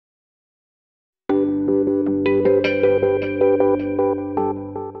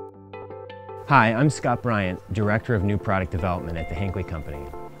Hi, I'm Scott Bryant, Director of New Product Development at the Hinckley Company.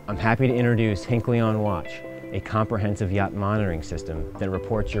 I'm happy to introduce Hinckley OnWatch, a comprehensive yacht monitoring system that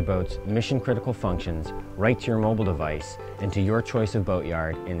reports your boat's mission-critical functions right to your mobile device and to your choice of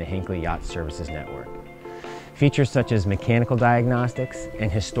boatyard in the Hinckley Yacht Services network. Features such as mechanical diagnostics and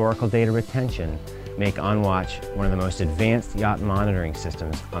historical data retention make OnWatch one of the most advanced yacht monitoring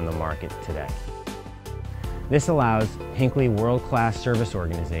systems on the market today. This allows Hinckley world-class service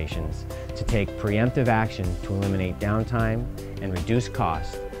organizations to take preemptive action to eliminate downtime and reduce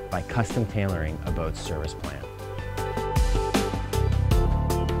costs by custom tailoring a boat's service plan.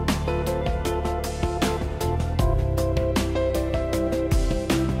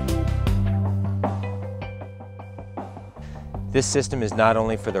 This system is not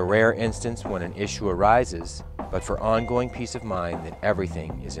only for the rare instance when an issue arises, but for ongoing peace of mind that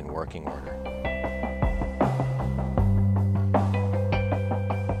everything is in working order.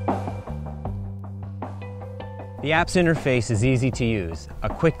 The app's interface is easy to use. A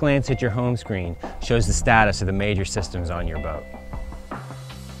quick glance at your home screen shows the status of the major systems on your boat.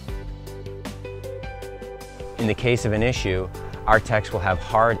 In the case of an issue, our techs will have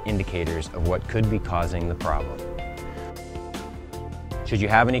hard indicators of what could be causing the problem. Should you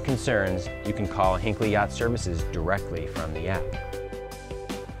have any concerns, you can call Hinckley Yacht Services directly from the app.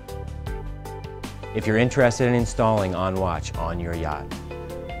 If you're interested in installing OnWatch on your yacht,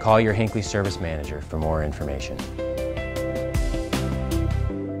 call your Hinckley service manager for more information.